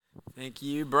Thank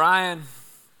you, Brian.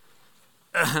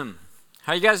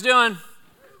 How you guys doing?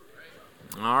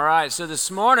 All right, so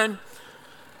this morning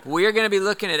we are going to be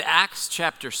looking at Acts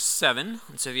chapter 7.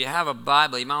 And so if you have a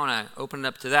Bible, you might want to open it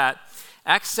up to that.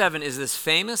 Acts 7 is this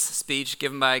famous speech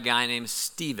given by a guy named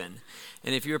Stephen.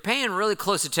 And if you were paying really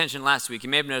close attention last week, you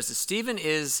may have noticed that Stephen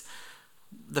is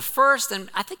the first, and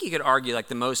I think you could argue like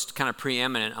the most kind of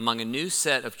preeminent among a new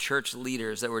set of church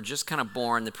leaders that were just kind of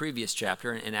born the previous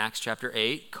chapter in Acts chapter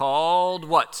 8, called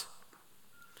what?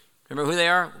 Remember who they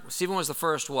are? Stephen was the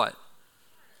first what?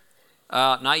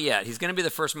 Not yet. He's going to be the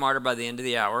first martyr by the end of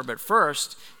the hour, but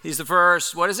first, he's the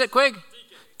first, what is it, Quig?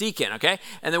 Deacon, okay?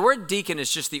 And the word deacon is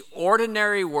just the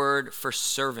ordinary word for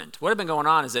servant. What had been going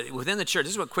on is that within the church,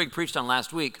 this is what Quig preached on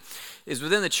last week, is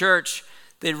within the church,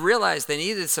 they realized they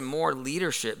needed some more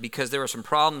leadership because there were some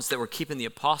problems that were keeping the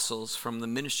apostles from the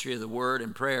ministry of the word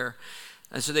and prayer.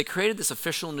 And so they created this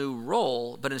official new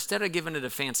role, but instead of giving it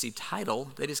a fancy title,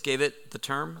 they just gave it the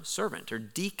term servant or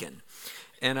deacon.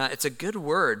 And it's a good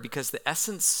word because the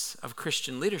essence of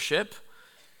Christian leadership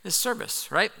is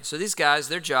service, right? So these guys,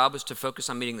 their job was to focus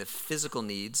on meeting the physical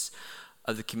needs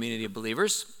of the community of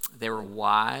believers. They were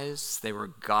wise, they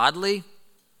were godly,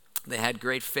 they had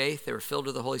great faith, they were filled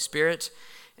with the Holy Spirit.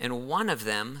 And one of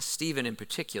them, Stephen in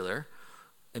particular,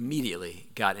 immediately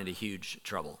got into huge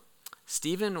trouble.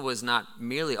 Stephen was not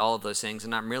merely all of those things and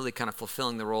not merely kind of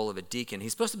fulfilling the role of a deacon.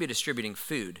 He's supposed to be distributing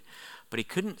food, but he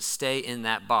couldn't stay in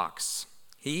that box.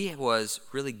 He was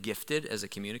really gifted as a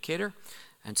communicator,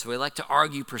 and so he liked to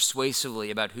argue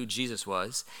persuasively about who Jesus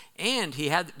was. And he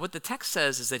had, what the text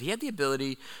says is that he had the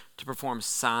ability to perform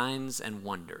signs and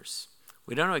wonders.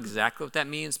 We don't know exactly what that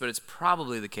means, but it's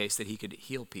probably the case that he could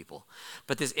heal people.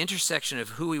 But this intersection of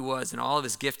who he was and all of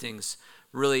his giftings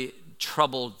really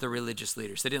troubled the religious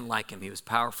leaders. They didn't like him. He was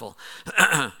powerful.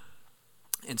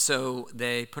 And so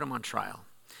they put him on trial.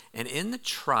 And in the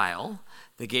trial,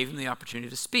 they gave him the opportunity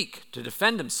to speak, to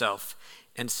defend himself.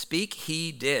 And speak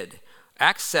he did.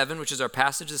 Acts 7, which is our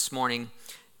passage this morning,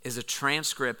 is a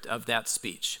transcript of that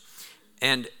speech.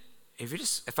 And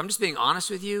if I'm just being honest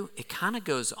with you, it kind of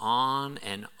goes on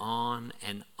and on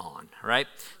and on, right?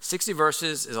 60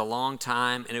 verses is a long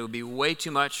time, and it would be way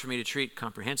too much for me to treat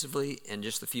comprehensively in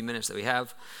just the few minutes that we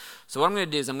have. So what I'm going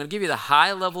to do is I'm going to give you the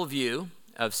high-level view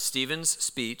of Stephen's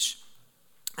speech,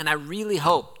 and I really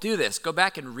hope, do this, go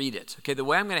back and read it. Okay, the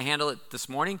way I'm going to handle it this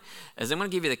morning is I'm going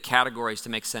to give you the categories to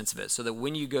make sense of it so that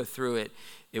when you go through it,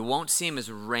 it won't seem as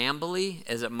rambly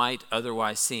as it might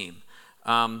otherwise seem.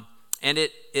 And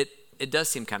it does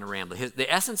seem kind of rambly.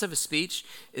 The essence of his speech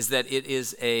is that it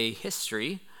is a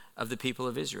history of the people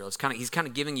of Israel. He's kind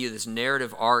of giving you this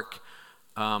narrative arc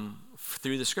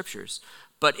through the scriptures.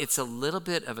 But it's a little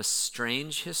bit of a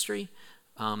strange history.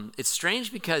 It's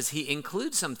strange because he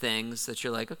includes some things that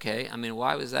you're like, okay, I mean,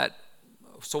 why was that?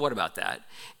 So what about that?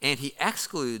 And he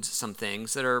excludes some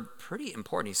things that are pretty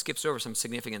important. He skips over some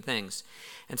significant things.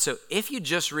 And so if you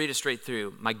just read it straight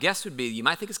through, my guess would be you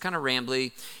might think it's kind of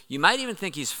rambly. You might even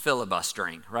think he's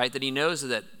filibustering, right? That he knows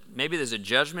that maybe there's a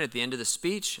judgment at the end of the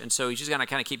speech, and so he's just going to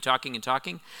kind of keep talking and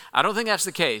talking. I don't think that's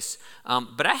the case.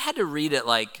 But I had to read it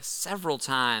like several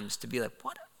times to be like,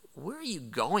 where are you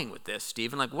going with this,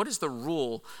 Stephen? Like, what is the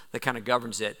rule that kind of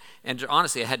governs it? And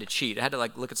honestly, I had to cheat. I had to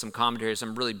like look at some commentaries,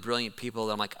 some really brilliant people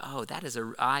that I'm like, oh, that is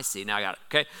I see. Now I got it,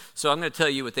 okay? So I'm going to tell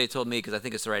you what they told me because I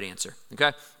think it's the right answer,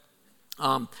 okay?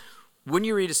 When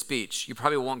you read a speech, you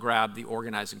probably won't grab the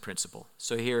organizing principle.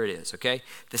 So here it is, okay?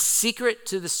 The secret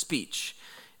to the speech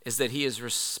is that he is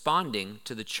responding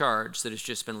to the charge that has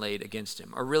just been laid against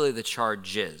him, or really the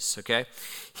charges, okay?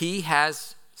 He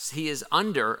is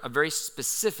under a very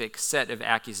specific set of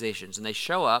accusations, and they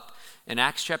show up in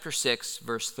Acts chapter 6,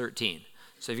 verse 13.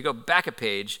 So if you go back a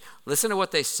page, listen to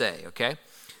what they say, okay?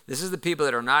 This is the people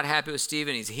that are not happy with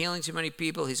Stephen. He's healing too many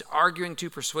people. He's arguing too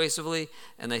persuasively,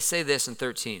 and they say this in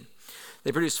 13.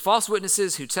 They produced false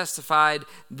witnesses who testified,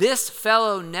 this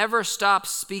fellow never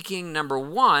stops speaking, number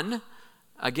one,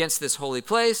 against this holy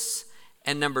place,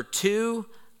 and number two,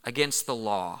 against the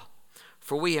law.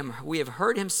 For we have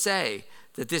heard him say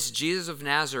that this Jesus of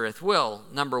Nazareth will,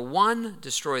 number one,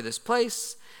 destroy this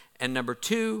place, and number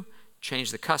two,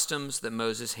 change the customs that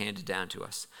Moses handed down to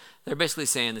us. They're basically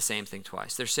saying the same thing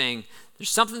twice. They're saying there's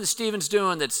something that Stephen's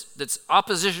doing that's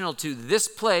oppositional to this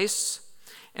place,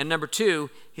 and number two,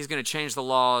 he's going to change the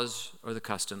laws or the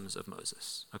customs of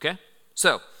Moses. Okay?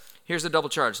 So here's the double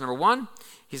charge. Number one,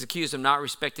 he's accused of not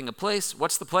respecting a place.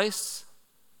 What's the place?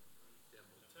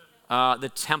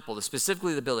 The temple,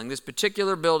 specifically the building, this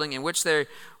particular building in which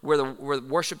where the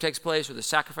worship takes place, where the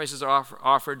sacrifices are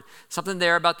offered, something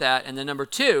there about that. And then number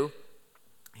two,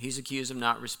 he's accused of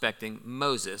not respecting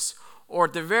Moses, or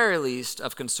at the very least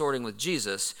of consorting with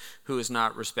Jesus, who is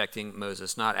not respecting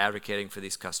Moses, not advocating for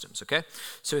these customs, okay?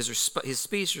 So his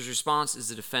speech, his response is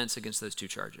the defense against those two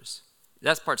charges.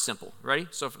 That's part simple. Ready?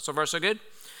 So far, so good?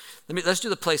 Let's do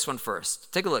the place one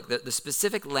first. Take a look. The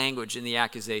specific language in the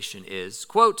accusation is,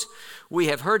 quote, "We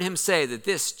have heard him say that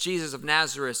this Jesus of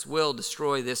Nazareth will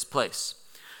destroy this place."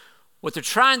 What they're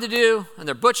trying to do, and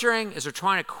they're butchering, is they're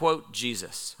trying to quote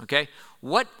Jesus, okay?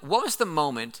 What was the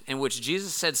moment in which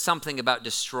Jesus said something about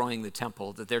destroying the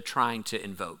temple that they're trying to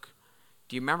invoke?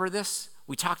 Do you remember this?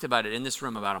 We talked about it in this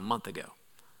room about a month ago.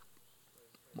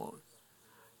 Well,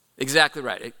 exactly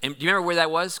right. And do you remember where that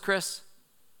was, Chris?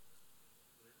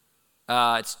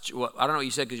 I don't know what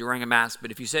you said because you're wearing a mask,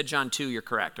 but if you said John 2, you're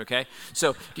correct, okay?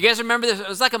 So do you guys remember this? It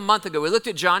was like a month ago. We looked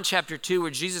at John chapter 2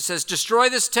 where Jesus says, destroy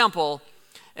this temple,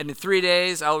 and in 3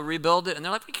 days I'll rebuild it. And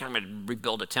they're like, we can't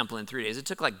rebuild a temple in 3 days. It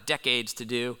took like decades to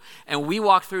do. And we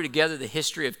walked through together the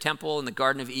history of temple and the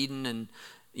Garden of Eden and,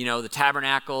 you know, the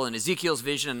tabernacle and Ezekiel's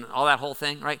vision and all that whole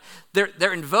thing, right?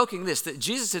 They're invoking this, that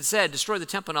Jesus had said, destroy the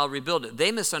temple and I'll rebuild it.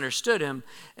 They misunderstood him,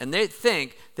 and they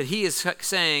think that he is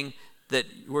saying that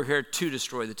we're here to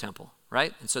destroy the temple,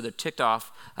 right? And so they're ticked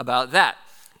off about that.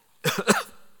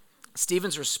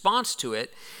 Stephen's response to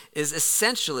it is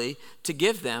essentially to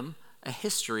give them a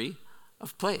history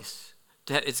of place.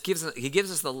 He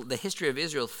gives us the history of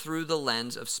Israel through the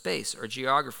lens of space or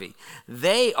geography.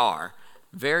 They are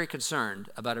very concerned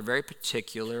about a very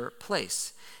particular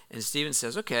place. And Stephen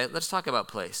says, okay, let's talk about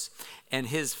place. And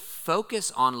his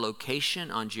focus on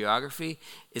location, on geography,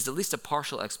 is at least a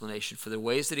partial explanation for the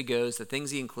ways that he goes, the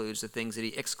things he includes, the things that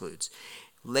he excludes.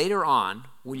 Later on,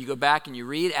 when you go back and you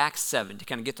read Acts 7 to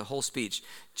kind of get the whole speech,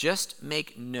 just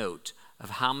make note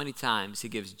of how many times he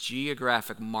gives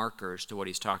geographic markers to what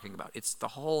he's talking about. The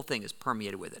whole thing is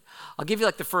permeated with it. I'll give you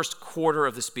like the first quarter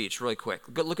of the speech really quick.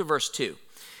 Look at verse 2.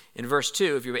 In verse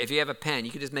 2, if you have a pen,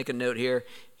 you can just make a note here.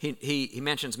 He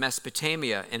mentions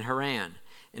Mesopotamia and Haran.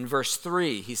 In verse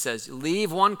 3, he says,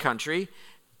 leave one country,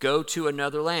 go to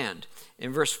another land.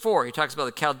 In verse 4, he talks about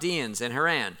the Chaldeans and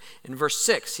Haran. In verse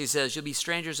 6, he says, you'll be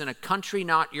strangers in a country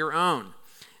not your own.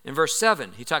 In verse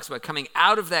 7, he talks about coming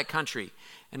out of that country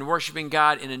and worshiping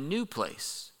God in a new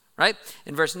place. Right?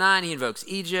 In verse 9, he invokes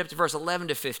Egypt. Verse 11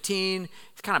 to 15,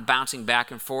 he's kind of bouncing back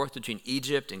and forth between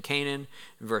Egypt and Canaan.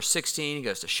 In verse 16, he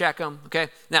goes to Shechem. Okay?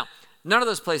 Now, none of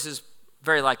those places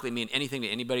very likely mean anything to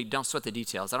anybody. Don't sweat the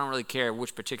details. I don't really care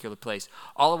which particular place.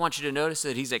 All I want you to notice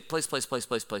is that he's like place.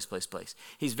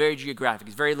 He's very geographic.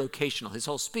 He's very locational. His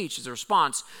whole speech is a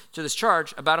response to this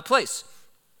charge about a place.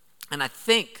 And I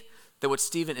think that what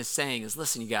Stephen is saying is,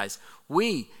 listen, you guys,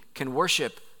 we can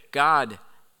worship God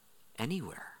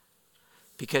anywhere,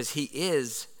 because he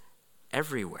is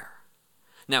everywhere.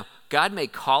 Now, God may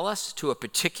call us to a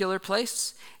particular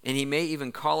place, and he may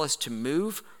even call us to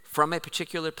move from a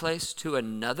particular place to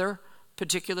another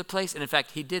particular place. And in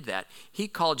fact, he did that. He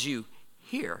called you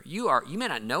here. You may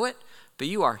not know it, but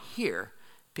you are here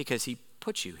because he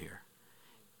put you here.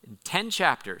 In 10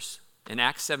 chapters in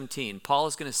Acts 17, Paul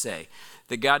is going to say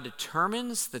that God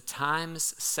determines the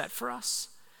times set for us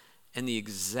and the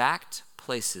exact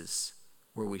places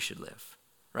where we should live.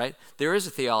 Right? There is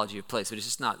a theology of place, but it's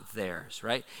just not theirs,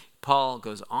 right? Paul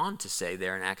goes on to say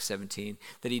there in Acts 17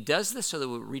 that he does this so that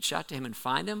we'll reach out to him and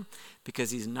find him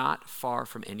because he's not far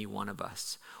from any one of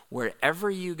us. Wherever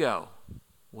you go,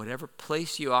 whatever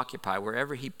place you occupy,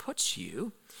 wherever he puts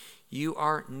you, you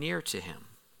are near to him.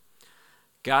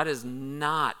 God is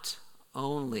not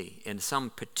only in some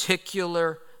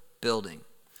particular building,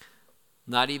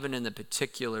 not even in the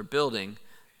particular building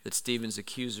that Stephen's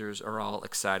accusers are all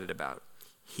excited about.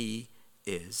 He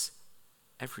is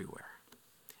everywhere.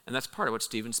 And that's part of what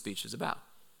Stephen's speech is about,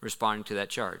 responding to that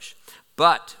charge.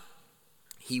 But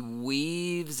he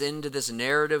weaves into this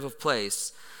narrative of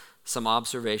place some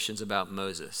observations about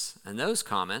Moses. And those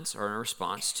comments are in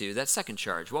response to that second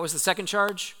charge. What was the second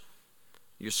charge?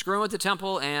 You're screwing with the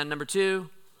temple, and number 2,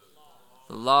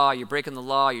 the law. You're breaking the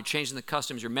law. You're changing the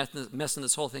customs. You're messing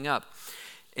this whole thing up.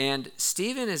 And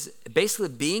Stephen is basically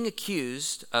being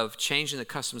accused of changing the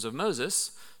customs of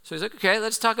Moses. So he's like, okay,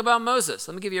 let's talk about Moses.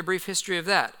 Let me give you a brief history of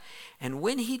that. And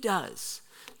when he does,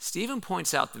 Stephen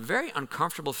points out the very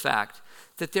uncomfortable fact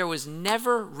that there was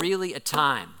never really a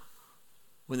time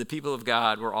when the people of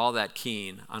God were all that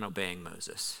keen on obeying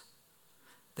Moses.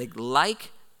 They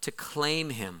like to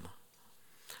claim him.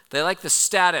 They like the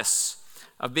status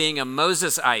of being a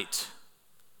Mosesite.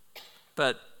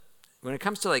 But when it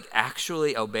comes to like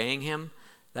actually obeying him,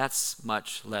 That's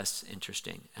much less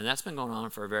interesting. And that's been going on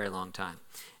for a very long time.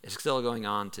 It's still going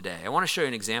on today. I want to show you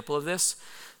an example of this.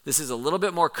 This is a little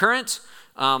bit more current.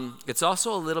 It's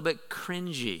also a little bit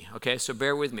cringy, okay? So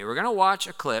bear with me. We're going to watch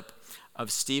a clip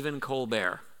of Stephen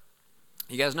Colbert.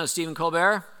 You guys know Stephen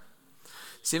Colbert?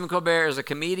 Stephen Colbert is a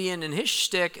comedian, and his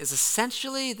shtick is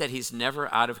essentially that he's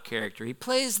never out of character. He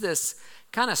plays this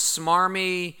kind of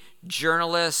smarmy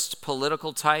journalist,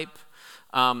 political type,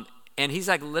 and he's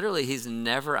like literally, he's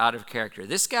never out of character.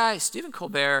 This guy, Stephen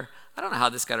Colbert, I don't know how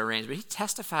this got arranged, but he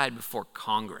testified before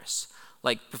Congress,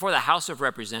 like before the House of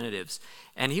Representatives,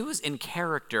 and he was in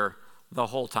character the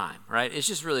whole time, right? It's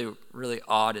just really, really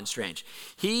odd and strange.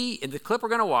 In the clip we're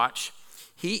going to watch,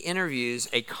 he interviews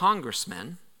a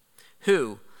congressman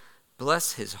who,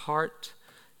 bless his heart,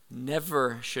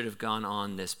 never should have gone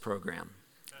on this program.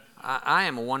 I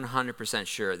am 100%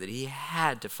 sure that he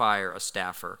had to fire a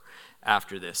staffer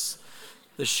after this.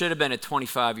 There should have been a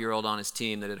 25-year-old on his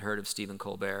team that had heard of Stephen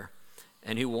Colbert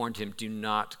and who warned him, do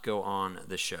not go on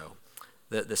the show.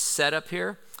 The setup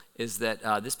here is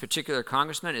that this particular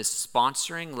congressman is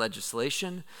sponsoring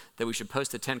legislation that we should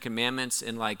post the Ten Commandments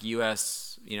in like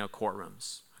U.S.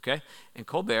 courtrooms. Okay? And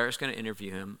Colbert is going to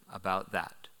interview him about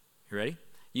that. You ready?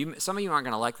 Some of you aren't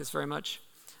going to like this very much.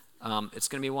 It's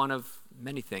going to be one of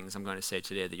many things I'm going to say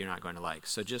today that you're not going to like.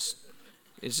 So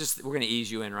we're going to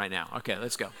ease you in right now. Okay,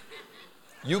 let's go.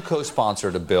 You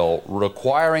co-sponsored a bill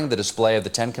requiring the display of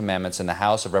the Ten Commandments in the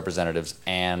House of Representatives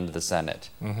and the Senate.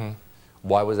 Mm-hmm.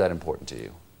 Why was that important to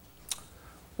you?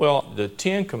 Well, the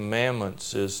Ten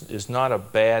Commandments is not a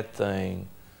bad thing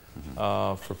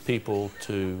for people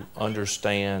to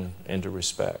understand and to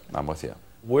respect. I'm with you.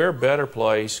 Where better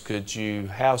place could you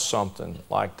have something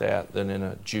like that than in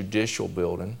a judicial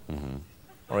building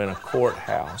or in a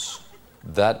courthouse?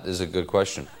 That is a good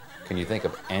question. Can you think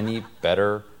of any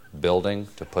better building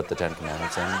to put the Ten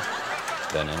Commandments in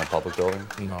than in a public building?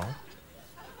 No.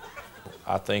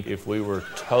 I think if we were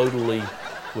totally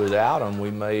without them,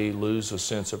 we may lose a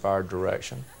sense of our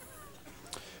direction.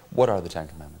 What are the Ten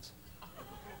Commandments?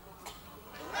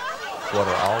 What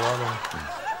are all of them?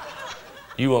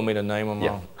 You want me to name them all?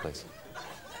 Yeah, please.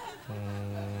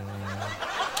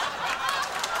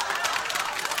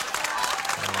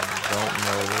 Don't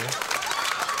murder.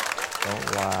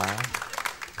 Don't lie.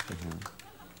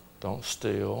 Don't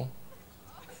steal.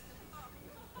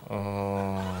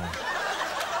 I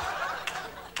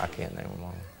can't name them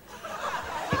all.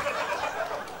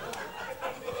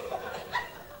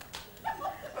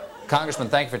 Congressman,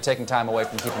 thank you for taking time away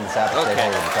from keeping the Sabbath day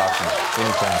holy to talk to me.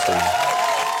 Anytime, Steve.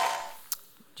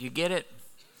 Do you get it?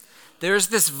 There's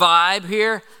this vibe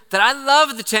here that I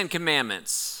love the Ten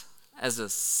Commandments as a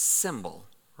symbol,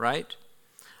 right?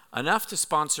 Enough to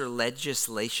sponsor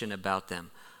legislation about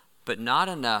them, but not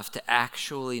enough to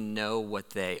actually know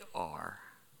what they are,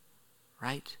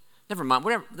 right? Never mind,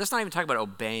 whatever. Let's not even talk about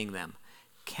obeying them.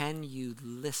 Can you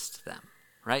list them,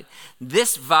 right?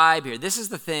 This vibe here, this is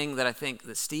the thing that I think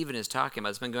that Stephen is talking about.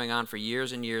 It's been going on for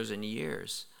years and years and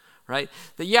years, right?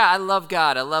 That, yeah, I love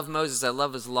God, I love Moses, I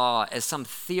love his law as some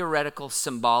theoretical,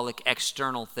 symbolic,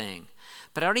 external thing.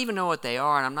 But I don't even know what they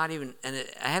are, and I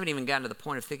haven't even gotten to the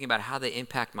point of thinking about how they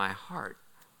impact my heart,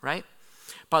 right?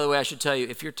 By the way, I should tell you,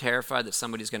 if you're terrified that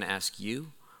somebody's going to ask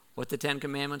you what the Ten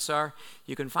Commandments are,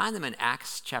 you can find them in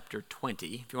Acts chapter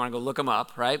 20, if you want to go look them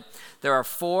up, right? There are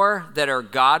 4 that are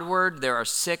Godward, there are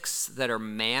 6 that are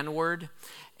manward,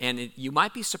 and you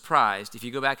might be surprised if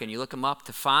you go back and you look them up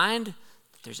to find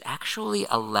that there's actually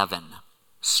 11.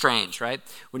 Strange, right?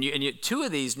 2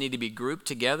 of these need to be grouped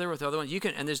together with other ones.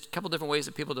 And there's a couple different ways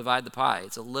that people divide the pie.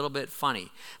 It's a little bit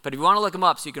funny. But if you want to look them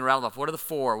up so you can rattle off, what are the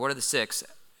 4, what are the 6?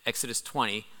 Exodus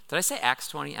 20. Did I say Acts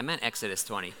 20? I meant Exodus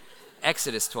 20.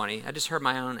 Exodus 20. I just heard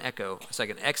my own echo a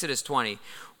second. Exodus 20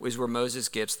 is where Moses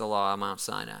gets the law on Mount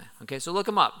Sinai. Okay, so look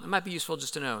them up. It might be useful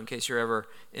just to know in case you're ever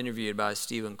interviewed by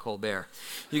Stephen Colbert.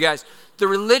 You guys, the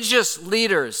religious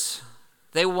leaders,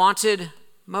 they wanted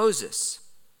Moses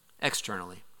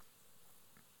externally.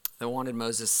 They wanted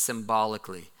Moses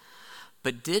symbolically.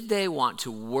 But did they want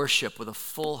to worship with a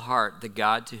full heart the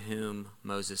God to whom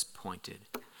Moses pointed?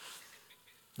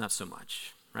 Not so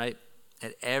much, right?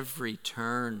 At every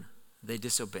turn, they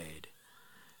disobeyed.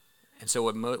 And so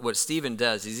what Stephen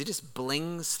does is he just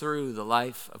blings through the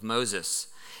life of Moses,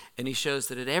 and he shows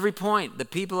that at every point, the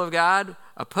people of God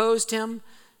opposed him,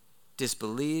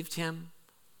 disbelieved him,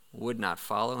 would not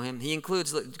follow him. He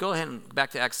includes, go ahead and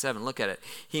back to Acts 7, look at it.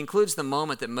 He includes the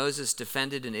moment that Moses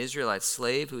defended an Israelite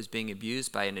slave who was being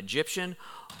abused by an Egyptian,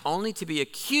 only to be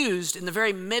accused in the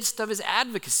very midst of his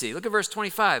advocacy. Look at verse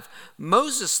 25.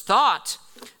 Moses thought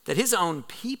that his own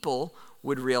people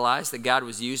would realize that God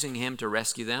was using him to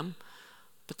rescue them,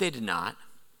 but they did not.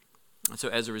 And so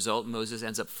as a result, Moses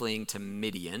ends up fleeing to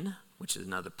Midian, which is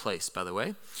another place, by the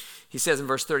way. He says in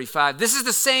verse 35, "This is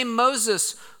the same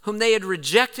Moses whom they had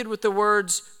rejected with the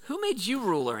words, 'Who made you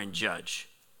ruler and judge?'"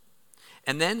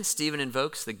 And then Stephen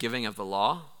invokes the giving of the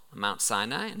law on Mount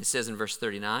Sinai, and he says in verse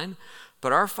 39,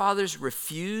 "But our fathers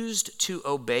refused to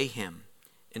obey him.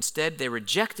 Instead, they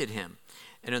rejected him,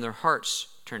 and in their hearts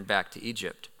turned back to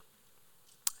Egypt."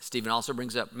 Stephen also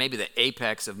brings up maybe the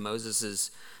apex of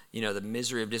Moses's, the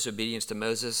misery of disobedience to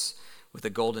Moses with the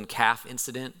golden calf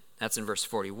incident. That's in verse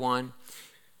 41.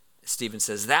 Stephen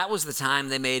says, "That was the time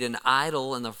they made an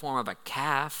idol in the form of a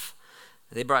calf.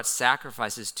 They brought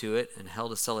sacrifices to it and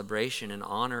held a celebration in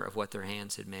honor of what their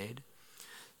hands had made."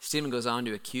 Stephen goes on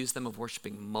to accuse them of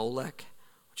worshiping Molech,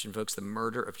 which invokes the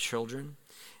murder of children.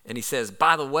 And he says,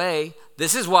 "By the way,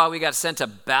 this is why we got sent to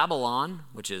Babylon,"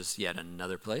 which is yet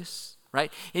another place,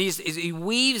 right? And he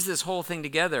weaves this whole thing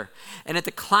together. And at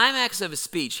the climax of his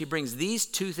speech, he brings these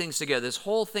two things together, this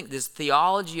whole thing, this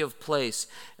theology of place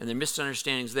and their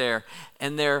misunderstandings there.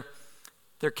 And they're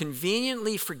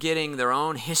conveniently forgetting their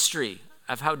own history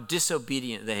of how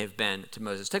disobedient they have been to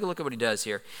Moses. Take a look at what he does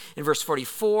here. In verse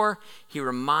 44, he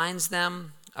reminds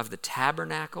them of the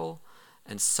tabernacle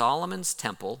and Solomon's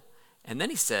temple. And then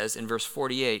he says in verse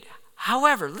 48,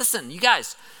 "However, listen, you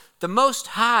guys, the Most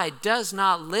High does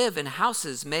not live in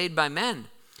houses made by men.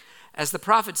 As the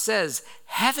prophet says,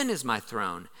 'Heaven is my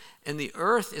throne, and the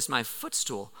earth is my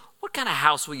footstool.' What kind of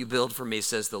house will you build for me,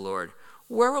 says the Lord?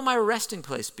 Where will my resting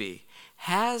place be?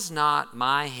 Has not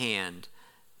my hand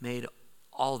made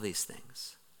all these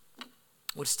things?"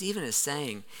 What Stephen is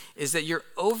saying is that you're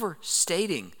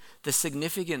overstating the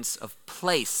significance of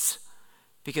place,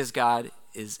 because God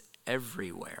is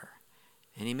everywhere,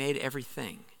 and he made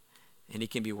everything, and he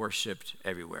can be worshiped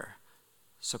everywhere.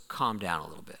 So calm down a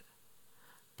little bit.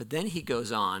 But then he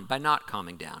goes on by not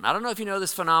calming down. I don't know if you know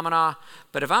this phenomena,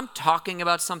 but if I'm talking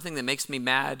about something that makes me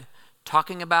mad,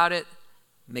 talking about it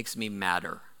makes me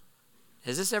madder.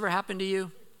 Has this ever happened to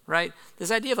you? Right?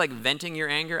 This idea of like venting your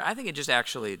anger, I think it just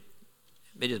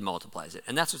multiplies it.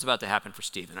 And that's what's about to happen for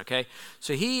Stephen, okay?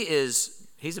 So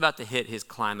he's about to hit his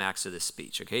climax of this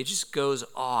speech, okay? He just goes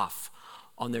off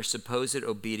on their supposed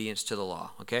obedience to the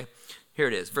law, okay? Here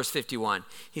it is, verse 51.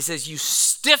 He says, "You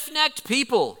stiff-necked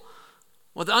people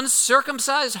with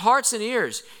uncircumcised hearts and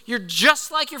ears, you're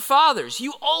just like your fathers.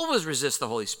 You always resist the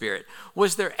Holy Spirit.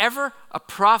 Was there ever a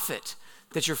prophet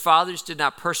that your fathers did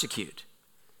not persecute?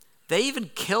 They even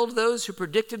killed those who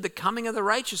predicted the coming of the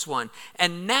righteous one.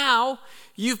 And now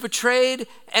you've betrayed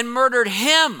and murdered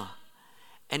him."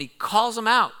 And he calls them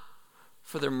out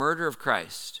for their murder of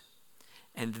Christ.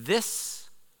 And this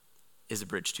is a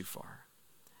bridge too far.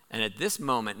 And at this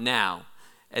moment now,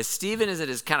 as Stephen is at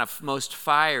his kind of most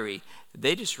fiery,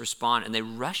 they just respond and they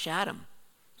rush at him.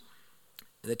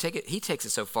 He takes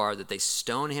it so far that they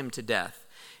stone him to death.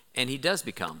 And he's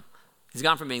gone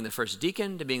from being the first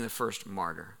deacon to being the first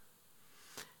martyr.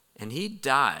 And he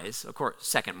dies, of course,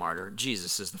 second martyr.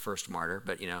 Jesus is the first martyr,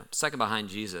 but second behind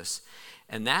Jesus.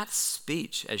 And that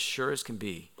speech, as sure as can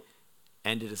be,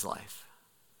 ended his life.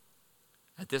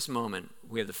 At this moment,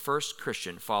 we have the first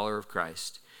Christian follower of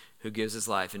Christ who gives his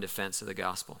life in defense of the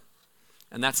gospel.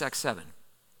 And that's Acts 7.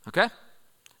 Okay?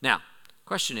 Now,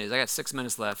 question is, I got 6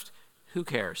 minutes left. Who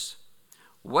cares?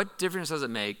 What difference does it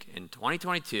make in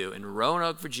 2022 in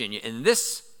Roanoke, Virginia, in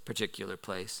this particular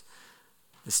place,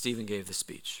 that Stephen gave the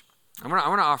speech? I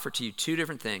want to offer to you two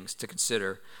different things to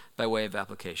consider by way of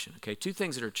application. Okay, two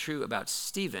things that are true about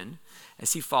Stephen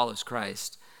as he follows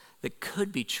Christ that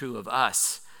could be true of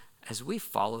us as we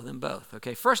follow them both.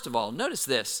 Okay, first of all, notice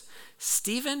this.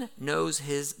 Stephen knows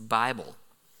his Bible.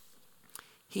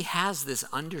 He has this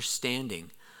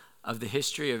understanding of the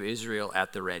history of Israel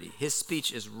at the ready. His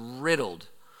speech is riddled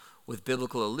with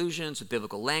biblical allusions, with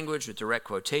biblical language, with direct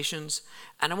quotations.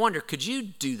 And I wonder, could you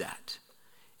do that?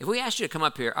 If we asked you to come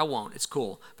up here, I won't, it's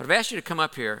cool. But if I asked you to come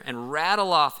up here and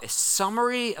rattle off a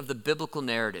summary of the biblical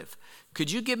narrative,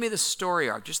 could you give me the story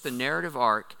arc, just the narrative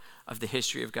arc of the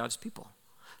history of God's people?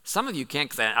 Some of you can,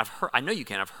 because I know you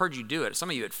can. I've heard you do it. Some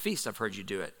of you at Feast, I've heard you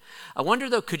do it. I wonder,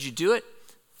 though, could you do it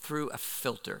through a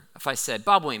filter? If I said,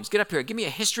 Bob Williams, get up here, give me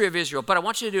a history of Israel, but I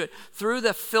want you to do it through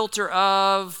the filter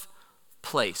of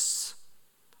place.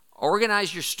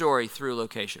 Organize your story through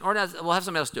location. We'll have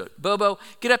somebody else do it. Bobo,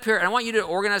 get up here, and I want you to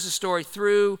organize the story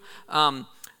through, I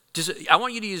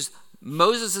want you to use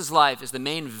Moses' life as the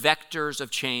main vectors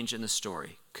of change in the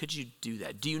story. Could you do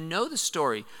that? Do you know the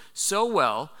story so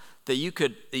well that you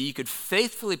could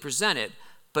faithfully present it,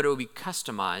 but it would be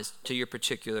customized to your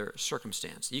particular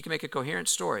circumstance? You can make a coherent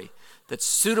story that's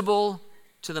suitable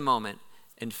to the moment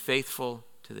and faithful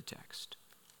to the text.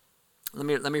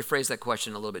 Let me phrase that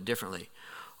question a little bit differently.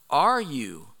 Are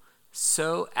you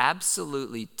so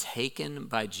absolutely taken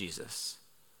by Jesus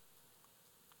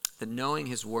that knowing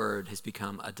his word has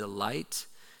become a delight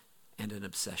and an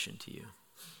obsession to you?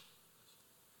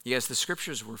 Yes, the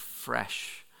scriptures were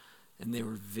fresh and they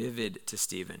were vivid to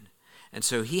Stephen. And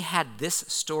so he had this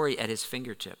story at his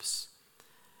fingertips.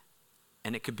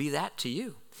 And it could be that to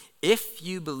you. If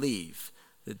you believe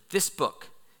that this book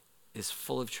is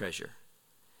full of treasure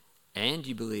and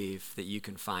you believe that you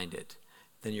can find it,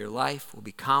 then your life will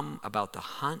become about the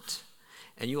hunt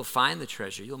and you will find the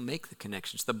treasure. You'll make the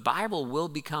connections. The Bible will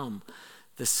become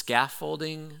the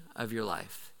scaffolding of your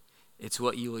life. It's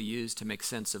what you will use to make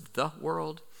sense of the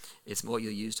world. It's what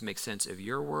you'll use to make sense of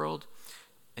your world.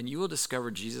 And you will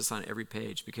discover Jesus on every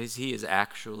page because he is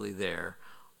actually there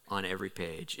on every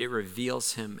page. It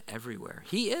reveals him everywhere.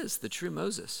 He is the true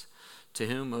Moses to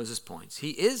whom Moses points.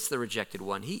 He is the rejected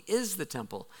one. He is the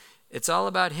temple. It's all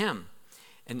about him.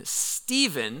 And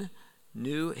Stephen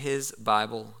knew his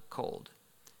Bible cold.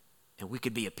 And we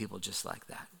could be a people just like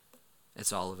that.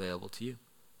 It's all available to you.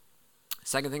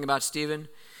 Second thing about Stephen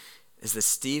is that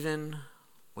Stephen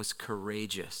was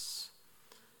courageous.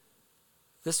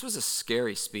 This was a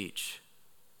scary speech.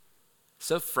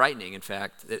 So frightening, in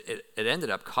fact, that it ended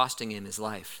up costing him his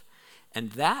life.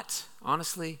 And that,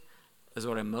 honestly, is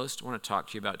what I most want to talk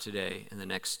to you about today in the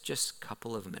next just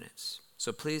couple of minutes.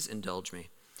 So please indulge me.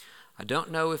 I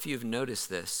don't know if you've noticed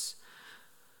this,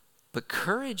 but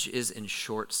courage is in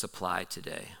short supply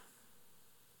today.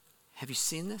 Have you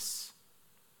seen this?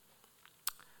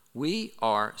 We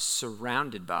are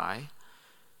surrounded by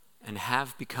and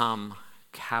have become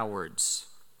cowards.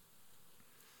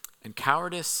 And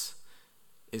cowardice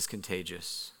is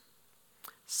contagious.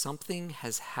 Something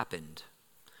has happened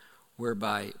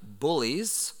whereby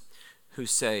bullies who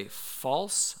say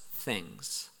false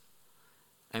things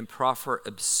and proffer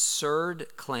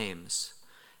absurd claims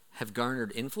have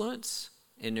garnered influence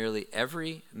in nearly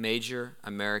every major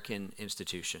American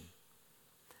institution.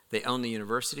 They own the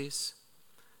universities,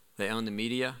 they own the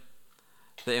media,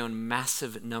 they own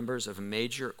massive numbers of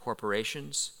major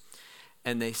corporations,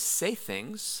 and they say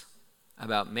things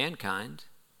about mankind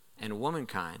and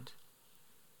womankind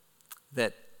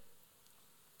that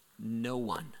no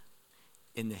one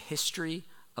in the history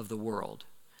of the world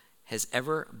has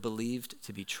ever believed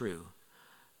to be true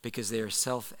because they are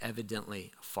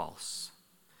self-evidently false.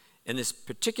 In this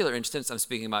particular instance, I'm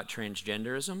speaking about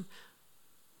transgenderism.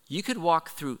 You could walk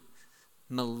through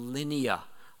millennia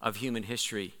of human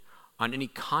history on any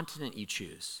continent you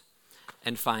choose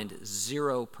and find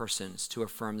zero persons to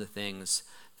affirm the things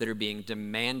that are being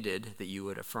demanded that you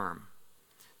would affirm.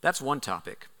 That's one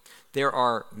topic. There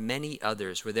are many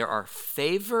others where there are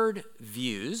favored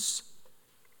views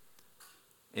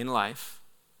in life,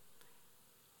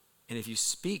 and if you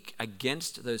speak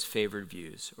against those favored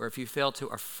views, or if you fail to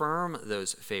affirm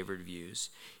those favored views,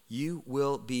 you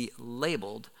will be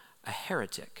labeled a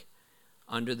heretic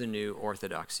under the new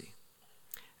orthodoxy.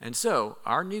 And so,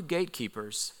 our new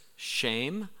gatekeepers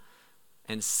shame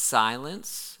and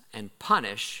silence and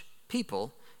punish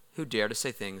people who dare to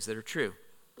say things that are true.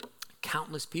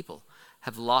 Countless people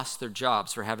have lost their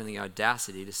jobs for having the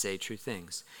audacity to say true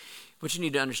things. What you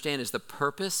need to understand is the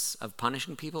purpose of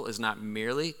punishing people is not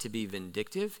merely to be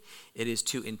vindictive, it is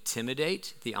to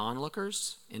intimidate the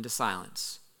onlookers into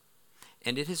silence.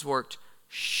 And it has worked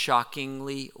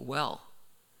shockingly well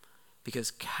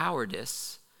because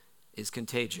cowardice is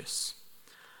contagious,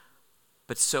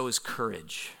 but so is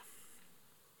courage.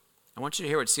 I want you to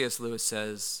hear what C.S. Lewis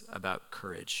says about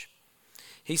courage.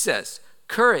 He says,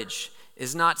 courage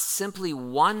is not simply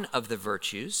one of the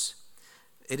virtues,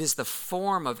 it is the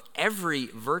form of every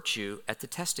virtue at the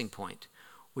testing point,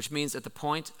 which means at the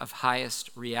point of highest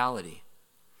reality.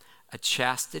 A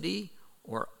chastity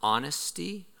or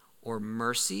honesty or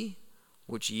mercy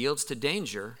which yields to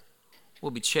danger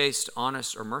will be chaste,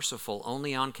 honest, or merciful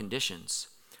only on conditions.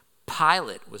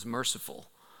 Pilate was merciful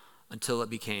until it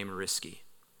became risky.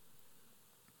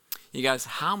 You guys,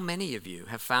 how many of you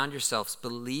have found yourselves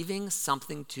believing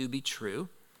something to be true,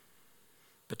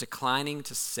 but declining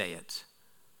to say it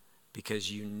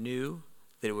because you knew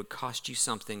that it would cost you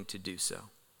something to do so?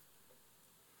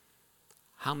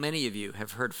 How many of you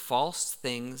have heard false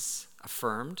things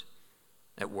affirmed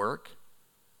at work,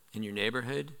 in your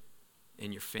neighborhood,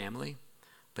 in your family,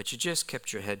 but you just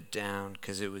kept your head down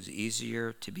because it was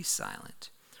easier to be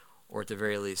silent, or at the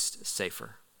very least,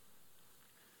 safer?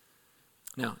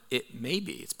 Now,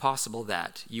 it's possible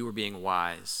that you were being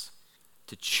wise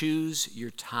to choose your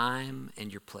time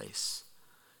and your place.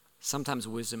 Sometimes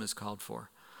wisdom is called for.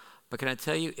 But can I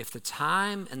tell you, if the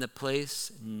time and the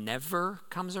place never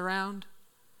comes around,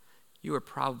 you are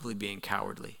probably being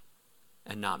cowardly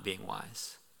and not being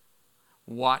wise.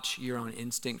 Watch your own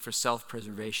instinct for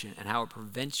self-preservation and how it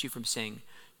prevents you from saying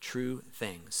true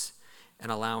things and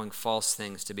allowing false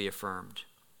things to be affirmed.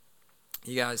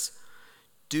 You guys,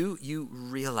 do you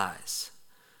realize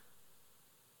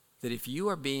that if you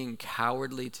are being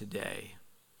cowardly today,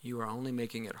 you are only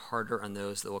making it harder on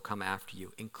those that will come after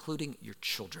you, including your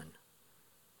children?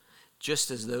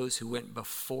 Just as those who went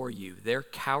before you, their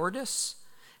cowardice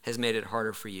has made it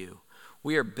harder for you.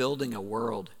 We are building a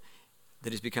world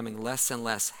that is becoming less and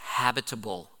less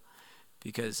habitable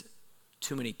because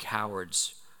too many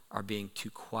cowards are being too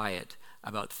quiet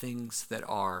about things that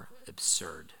are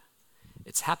absurd.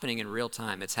 It's happening in real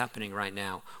time. It's happening right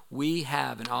now. We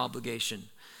have an obligation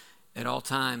at all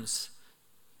times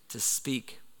to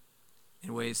speak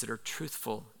in ways that are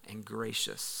truthful and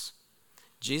gracious.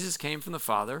 Jesus came from the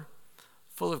Father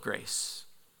full of grace,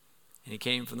 and he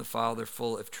came from the Father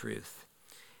full of truth.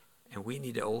 And we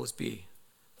need to always be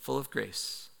full of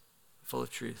grace, full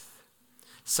of truth.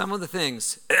 Some of the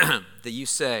things that you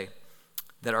say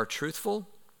that are truthful,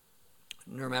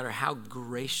 no matter how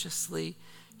graciously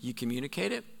you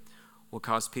communicate it, will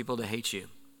cause people to hate you.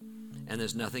 And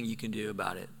there's nothing you can do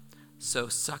about it. So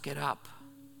suck it up.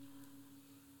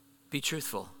 Be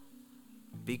truthful.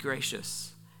 Be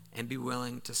gracious. And be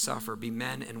willing to suffer. Be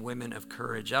men and women of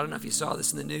courage. I don't know if you saw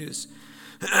this in the news,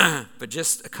 but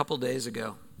just a couple days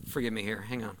ago, forgive me here,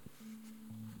 hang on.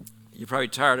 You're probably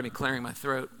tired of me clearing my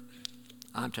throat.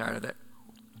 I'm tired of it.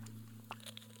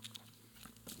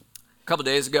 A couple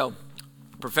days ago,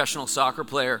 a professional soccer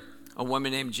player, a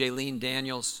woman named Jaylene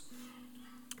Daniels,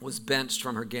 was benched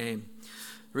from her game.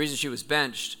 The reason she was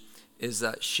benched is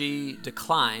that she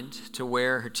declined to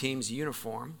wear her team's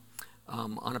uniform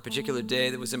on a particular day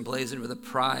that was emblazoned with a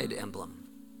pride emblem.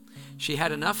 She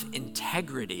had enough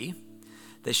integrity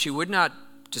that she would not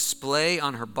display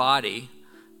on her body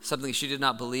something she did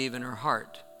not believe in her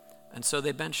heart. And so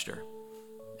they benched her.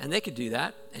 And they could do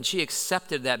that. And she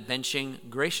accepted that benching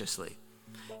graciously.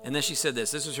 And then she said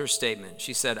this was her statement.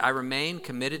 She said, "I remain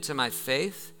committed to my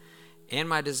faith and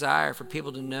my desire for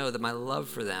people to know that my love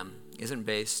for them isn't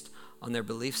based on their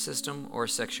belief system or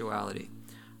sexuality.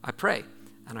 I pray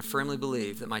and I firmly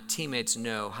believe that my teammates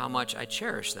know how much I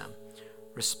cherish them,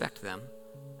 respect them,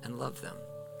 and love them."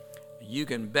 You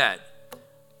can bet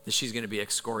that she's going to be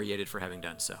excoriated for having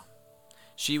done so.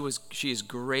 She is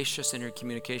gracious in her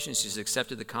communication. She's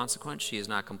accepted the consequence. She is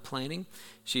not complaining.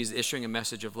 She is issuing a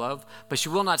message of love, but she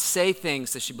will not say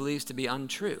things that she believes to be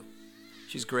untrue.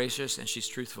 She's gracious and she's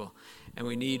truthful. And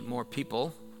we need more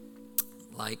people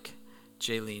like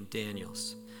Jaylene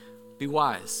Daniels. Be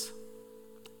wise.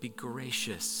 Be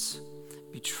gracious.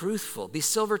 Be truthful. Be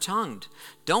silver-tongued.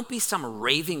 Don't be some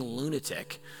raving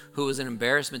lunatic who is an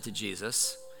embarrassment to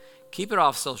Jesus. Keep it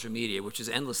off social media, which is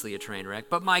endlessly a train wreck.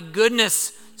 But my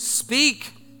goodness,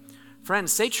 speak.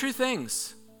 Friends, say true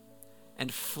things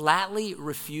and flatly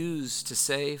refuse to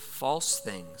say false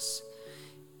things.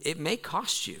 It may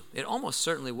cost you. It almost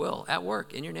certainly will. At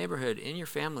work, in your neighborhood, in your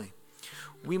family.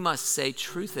 We must say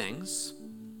true things.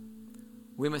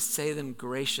 We must say them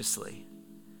graciously.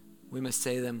 We must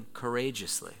say them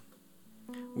courageously.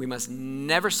 We must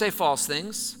never say false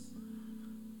things.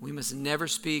 We must never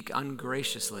speak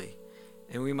ungraciously.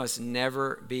 And we must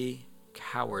never be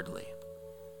cowardly.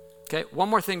 Okay, one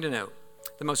more thing to note.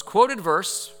 The most quoted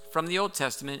verse from the Old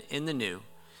Testament in the New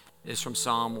is from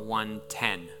Psalm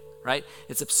 110, right?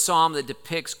 It's a psalm that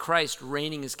depicts Christ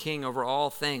reigning as king over all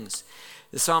things.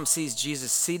 The psalm sees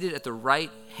Jesus seated at the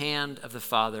right hand of the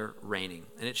Father reigning.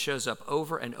 And it shows up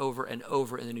over and over and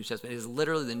over in the New Testament. It is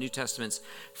literally the New Testament's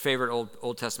favorite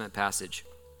Old Testament passage.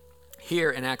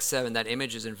 Here in Acts 7, that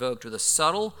image is invoked with a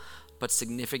subtle but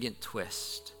significant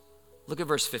twist. Look at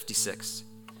verse 56.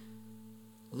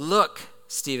 "Look,"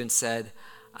 Stephen said,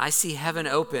 "I see heaven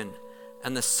open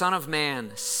and the Son of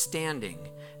Man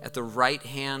standing at the right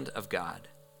hand of God."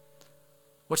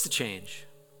 What's the change?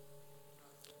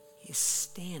 He's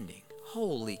standing.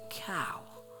 Holy cow.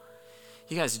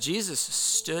 You guys, Jesus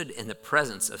stood in the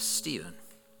presence of Stephen.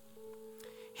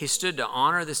 He stood to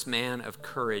honor this man of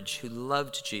courage who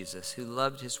loved Jesus, who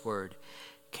loved his word.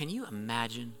 Can you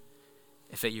imagine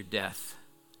if at your death,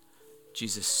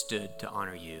 Jesus stood to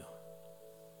honor you?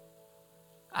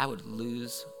 I would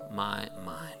lose my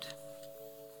mind.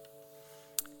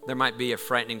 There might be a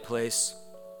frightening place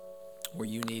where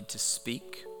you need to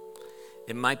speak.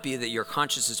 It might be that your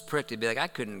conscience is pricked. It'd be like, I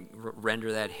couldn't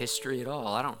render that history at all.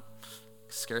 I don't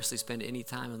scarcely spend any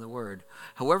time in the Word.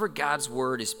 However, God's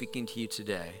Word is speaking to you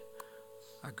today,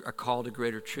 a call to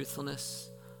greater truthfulness,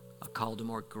 a a call to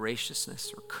more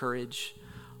graciousness or courage,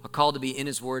 a call to be in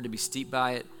his word, to be steeped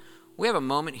by it. We have a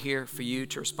moment here for you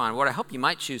to respond. What I hope you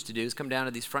might choose to do is come down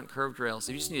to these front curved rails.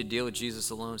 If you just need to deal with Jesus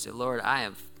alone, say, Lord, I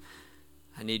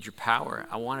need your power.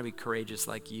 I want to be courageous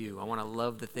like you. I want to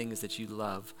love the things that you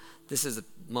love. This is a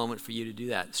moment for you to do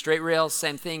that. Straight rails,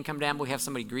 same thing. Come down. We have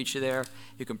somebody greet you there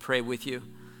who can pray with you.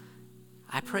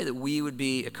 I pray that we would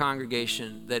be a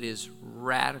congregation that is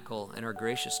radical in our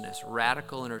graciousness,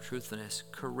 radical in our truthfulness,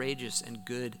 courageous and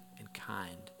good and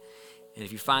kind. And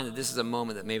if you find that this is a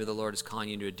moment that maybe the Lord is calling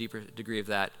you into a deeper degree of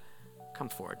that, come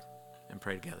forward and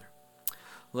pray together.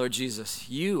 Lord Jesus,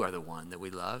 you are the one that we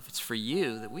love. It's for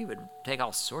you that we would take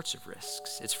all sorts of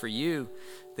risks. It's for you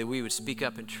that we would speak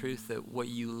up in truth, that what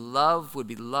you love would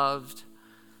be loved,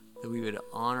 that we would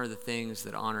honor the things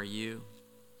that honor you.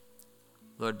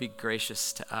 Lord, be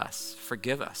gracious to us.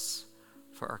 Forgive us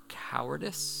for our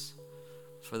cowardice,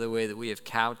 for the way that we have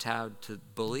kowtowed to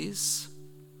bullies,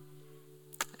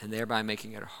 and thereby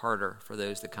making it harder for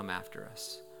those that come after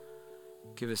us.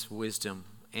 Give us wisdom,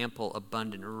 ample,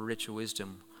 abundant, rich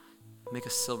wisdom. Make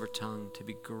us silver tongued to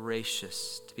be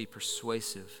gracious, to be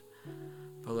persuasive.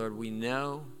 But Lord, we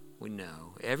know,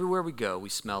 everywhere we go, we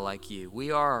smell like you. We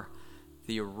are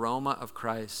the aroma of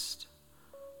Christ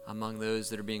among those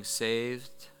that are being saved,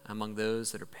 among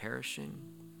those that are perishing.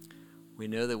 We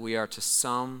know that we are to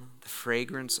some the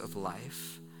fragrance of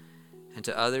life, and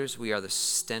to others we are the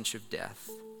stench of death.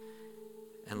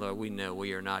 And Lord, we know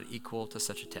we are not equal to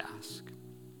such a task.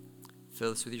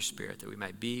 Fill us with your Spirit that we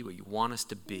might be what you want us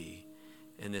to be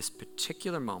in this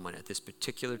particular moment, at this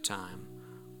particular time,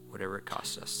 whatever it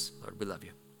costs us. Lord, we love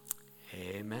you.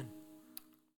 Amen.